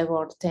 5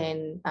 or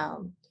 10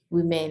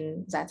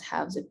 women that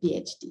have the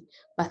PhD,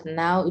 but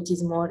now it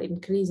is more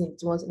increasing.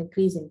 It was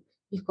increasing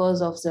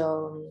because of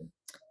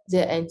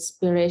the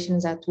inspiration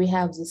that we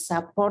have, the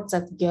support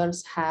that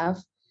girls have,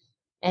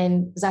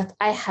 and that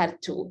I had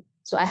to.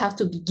 So I have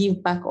to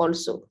give back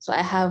also. So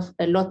I have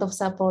a lot of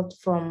support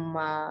from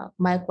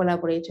my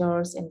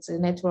collaborators and the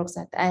networks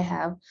that I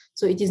have.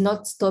 So it is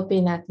not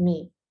stopping at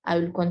me. I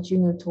will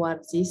continue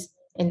towards this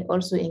and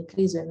also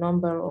increase the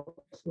number of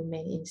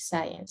women in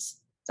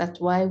science. That's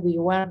why we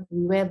are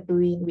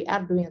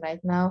doing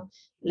right now,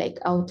 like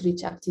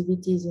outreach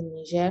activities in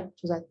Niger,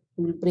 so that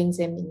we'll bring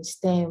them in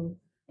STEM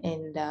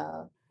and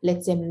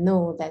let them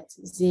know that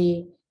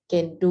they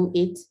can do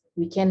it.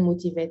 We can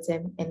motivate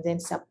them and then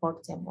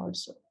support them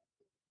also.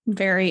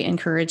 Very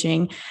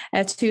encouraging.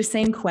 To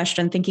same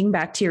question, thinking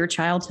back to your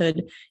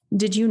childhood,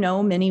 did you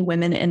know many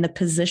women in the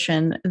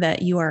position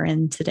that you are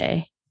in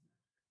today?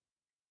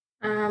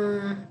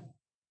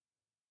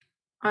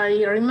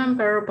 I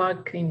remember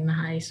back in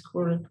high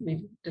school,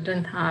 we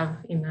didn't have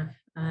enough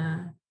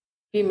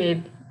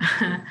female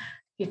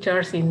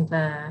teachers in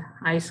the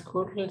high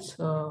school.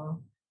 So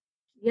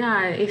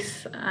yeah,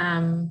 it's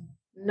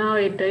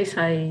nowadays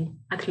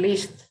at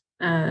least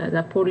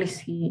the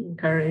policy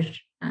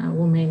encourage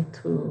women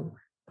to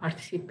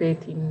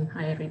participate in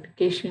higher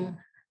education.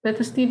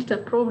 But still the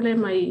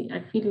problem,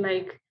 I feel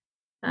like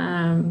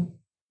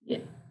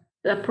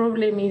the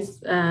problem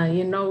is,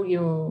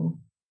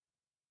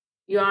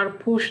 you are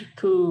pushed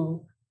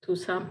to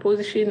some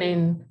position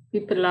and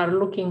people are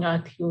looking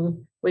at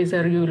you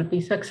whether you will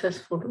be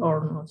successful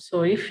or not.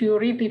 So if you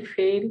really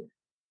fail,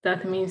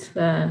 that means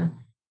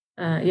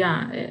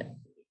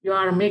you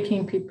are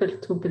making people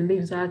to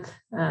believe that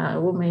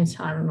women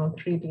are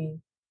not really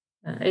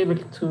able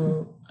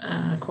to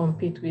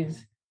compete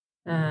with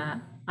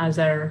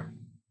other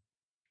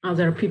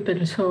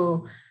people.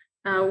 So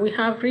we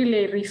have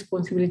really a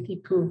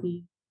responsibility to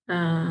be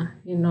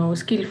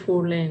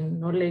skillful and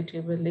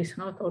knowledgeable. It's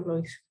not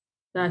always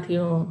that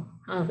you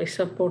have a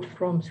support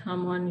from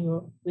someone.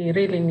 We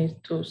really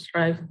need to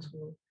strive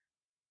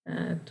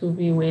to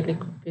be really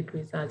compete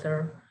with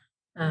other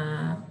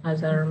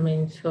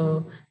men.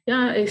 So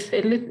yeah,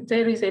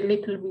 there is a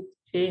little bit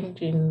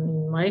change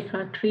in my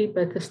country,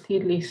 but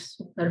still is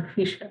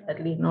superficial.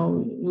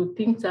 You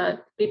think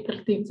that people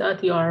think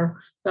that you are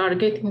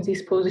getting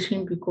this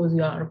position because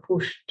you are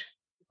pushed,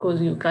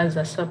 because you got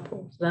the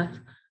support.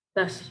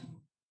 That's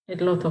a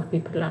lot of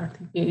people are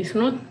thinking. It's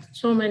not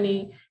so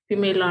many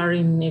female are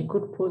in a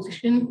good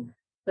position,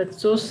 but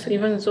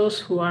even those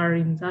who are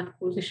in that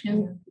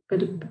position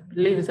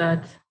believe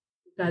that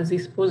because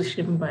this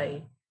position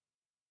by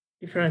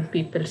different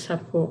people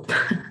support.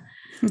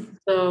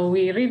 So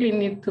we really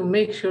need to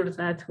make sure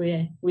that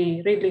we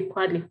really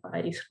qualify.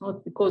 It's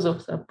not because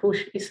of the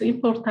push. It's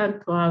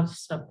important to have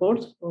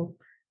support for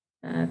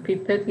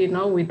people.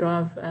 We do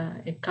have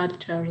a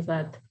culture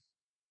that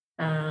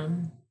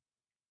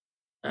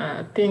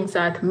thinks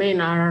that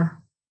men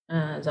are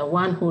the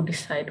one who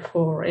decide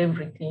for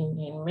everything,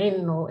 and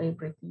men know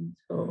everything.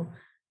 So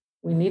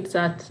we need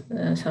that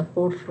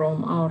support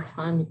from our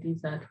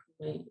families that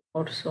we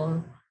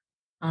also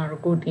are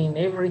good in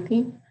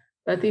everything.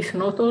 But it's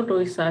not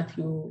always that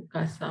you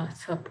get that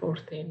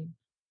support and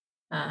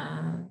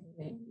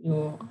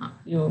you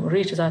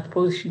reach that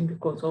position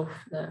because of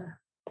the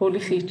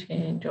policy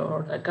change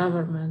or the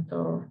government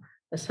or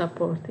the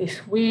support.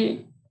 It's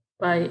we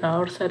by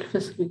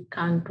ourselves, we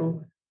can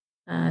do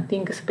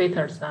things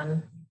better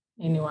than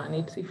anyone.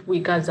 It's if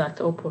we got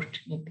that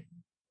opportunity.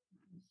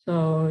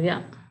 So,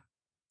 yeah.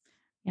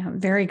 Yeah,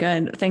 very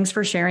good. Thanks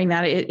for sharing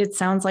that. It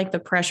sounds like the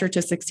pressure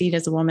to succeed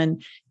as a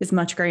woman is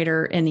much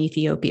greater in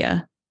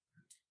Ethiopia.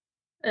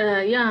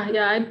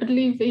 I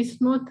believe it's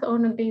not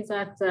only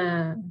that,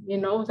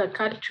 the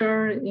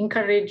culture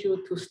encourage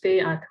you to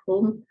stay at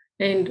home.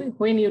 And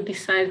when you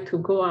decide to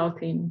go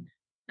out in,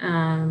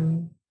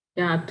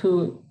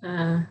 to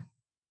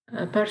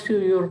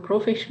pursue your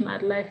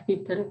professional life,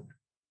 people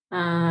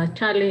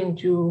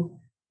challenge you.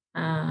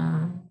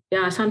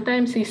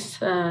 Sometimes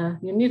it's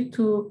you need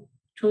to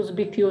choose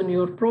between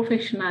your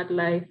professional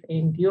life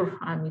and your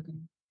family.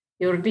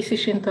 Your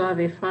decision to have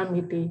a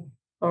family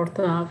or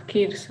to have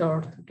kids or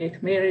to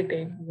get married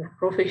and your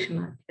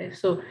professional life.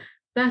 So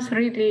that's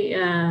really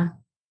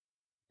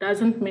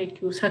doesn't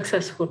make you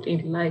successful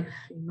in life.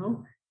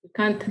 You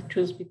can't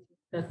choose between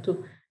the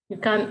two. You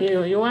can't.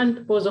 You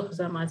want both of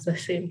them at the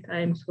same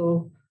time.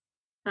 So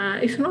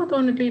it's not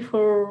only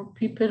for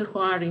people who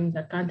are in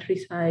the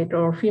countryside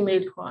or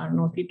females who are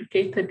not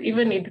educated.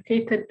 Even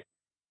educated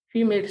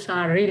females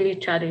are really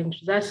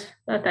challenged.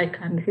 That I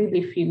can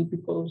really feel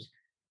because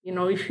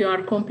if you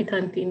are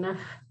competent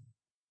enough.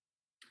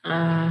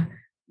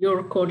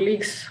 Your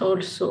colleagues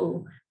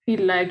also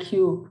feel like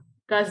you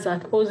got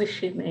that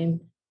position and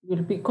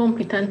you'll be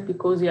competent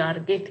because you are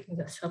getting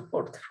the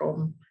support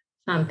from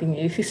something.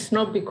 It's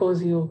not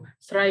because you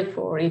strive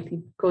for it,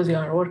 it's because you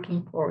are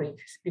working for it,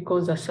 it's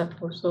because of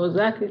support. So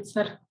that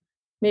itself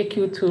make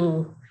you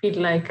to feel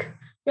like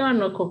you are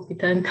not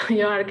competent,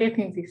 you are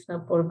getting this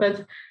support.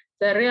 But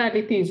the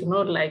reality is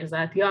not like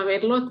that. You have a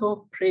lot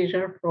of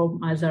pressure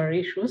from other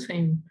issues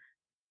and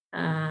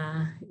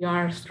you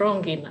are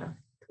strong enough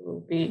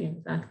to be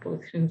in that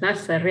position.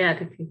 That's the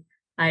reality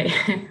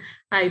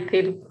I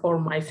tell for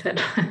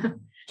myself.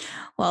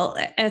 Well,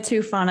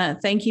 Etu Fana,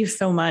 thank you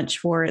so much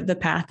for the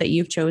path that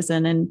you've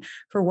chosen and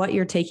for what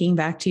you're taking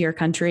back to your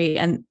country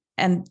and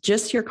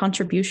just your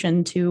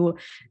contribution to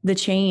the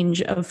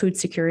change of food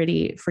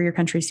security for your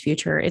country's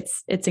future.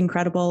 It's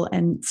incredible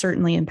and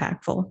certainly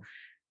impactful.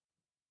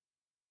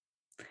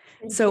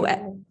 So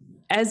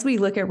as we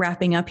look at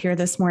wrapping up here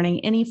this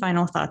morning, any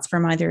final thoughts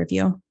from either of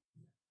you?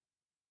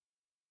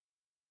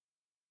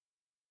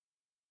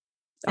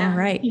 All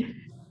right.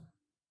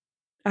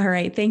 All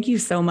right. Thank you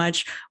so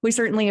much. We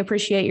certainly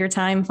appreciate your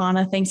time,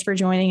 Fana. Thanks for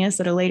joining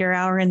us at a later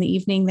hour in the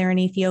evening there in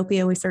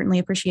Ethiopia. We certainly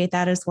appreciate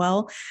that as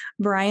well.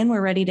 Brian,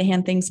 we're ready to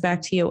hand things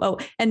back to you. Oh,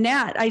 and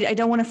Nat, I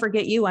don't want to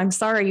forget you. I'm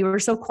sorry. You were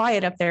so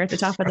quiet up there at the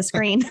top of the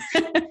screen.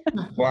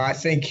 Well, I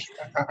think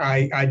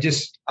I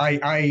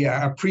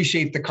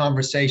appreciate the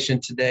conversation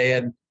today.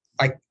 And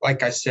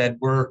like I said,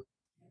 we're,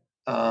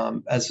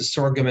 as a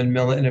Sorghum and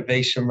Millet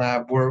Innovation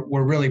Lab,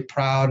 we're really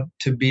proud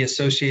to be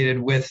associated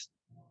with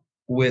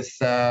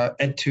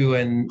Etu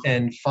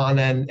and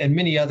Fana and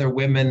many other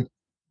women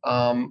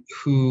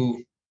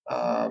who,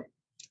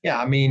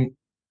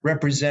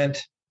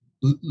 represent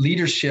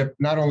leadership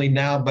not only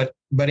now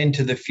but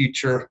into the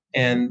future,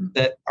 and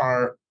that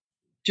are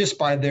just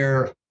by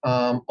their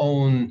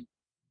own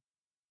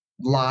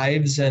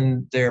lives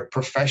and their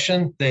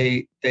profession,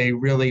 they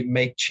really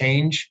make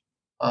change.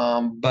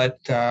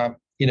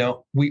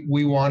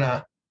 We want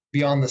to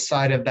be on the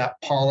side of that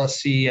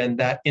policy and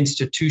that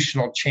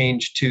institutional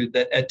change too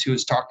that Etu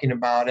is talking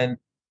about. And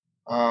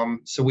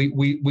so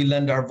we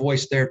lend our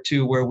voice there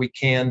too where we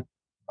can,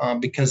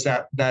 because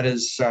that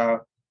is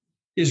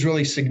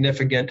really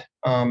significant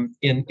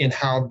in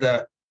how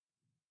the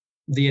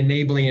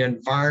enabling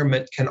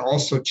environment can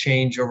also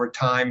change over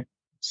time,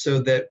 so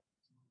that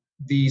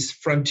these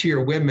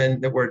frontier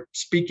women that we're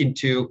speaking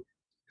to,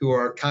 who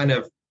are kind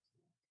of,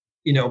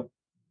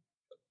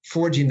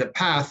 forging the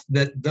path,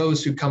 that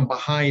those who come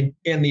behind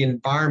and the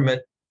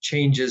environment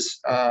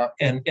changes,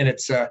 and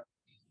it's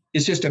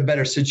just a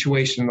better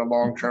situation in the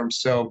long term.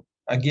 So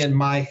again,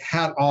 my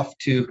hat off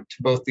to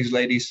both these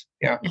ladies.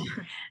 Yeah.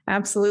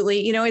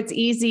 Absolutely. It's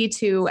easy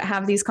to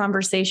have these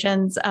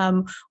conversations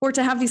or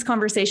to have these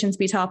conversations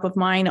be top of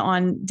mind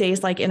on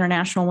days like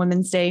International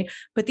Women's Day,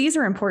 but these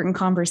are important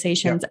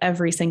conversations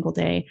every single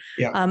day.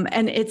 Yeah.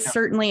 And it's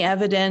certainly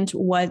evident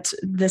what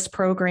this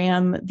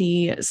program,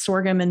 the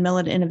Sorghum and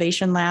Millet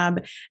Innovation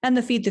Lab and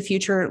the Feed the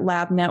Future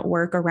Lab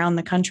Network around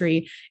the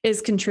country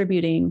is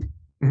contributing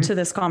to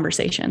this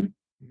conversation.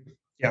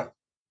 Yeah.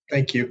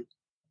 Thank you.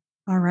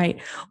 All right.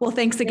 Well,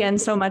 thanks again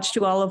so much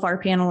to all of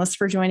our panelists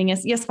for joining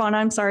us. Yes, Fauna,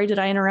 I'm sorry. Did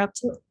I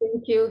interrupt?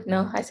 Thank you.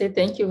 No, I said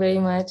thank you very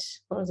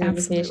much for the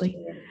Absolutely.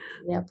 invitation.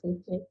 Yeah,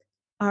 appreciate.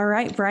 All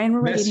right, Brian,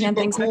 we're ready to hand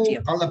things back to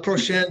you. À la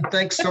prochaine.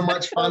 Thanks so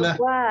much, Fauna.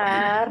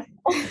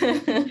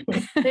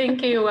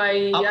 Thank you.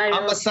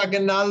 I'm a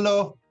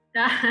Saganalo.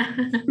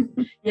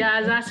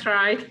 Yeah, that's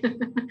right.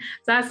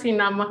 That's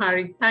in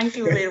Amharic. Thank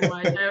you very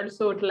much. I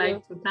also would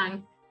like to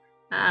thank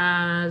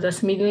the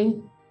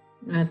Smidley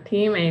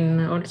team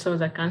and also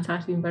the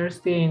Kansas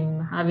University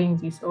in having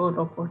this old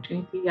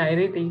opportunity. I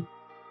really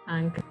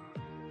thank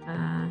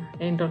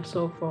and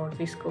also for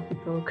this coffee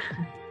talk.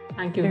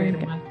 Thank you very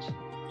much.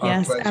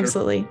 Yes,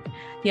 absolutely.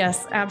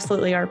 Yes,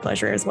 absolutely. Our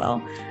pleasure as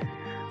well.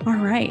 All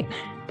right.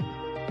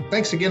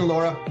 Thanks again,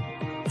 Laura.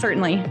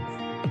 Certainly.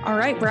 All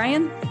right,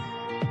 Brian.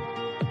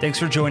 Thanks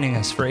for joining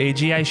us for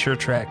AGI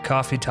SureTrack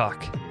Coffee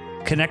Talk.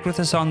 Connect with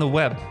us on the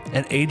web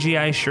at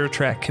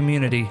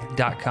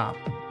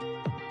agisuretrackcommunity.com.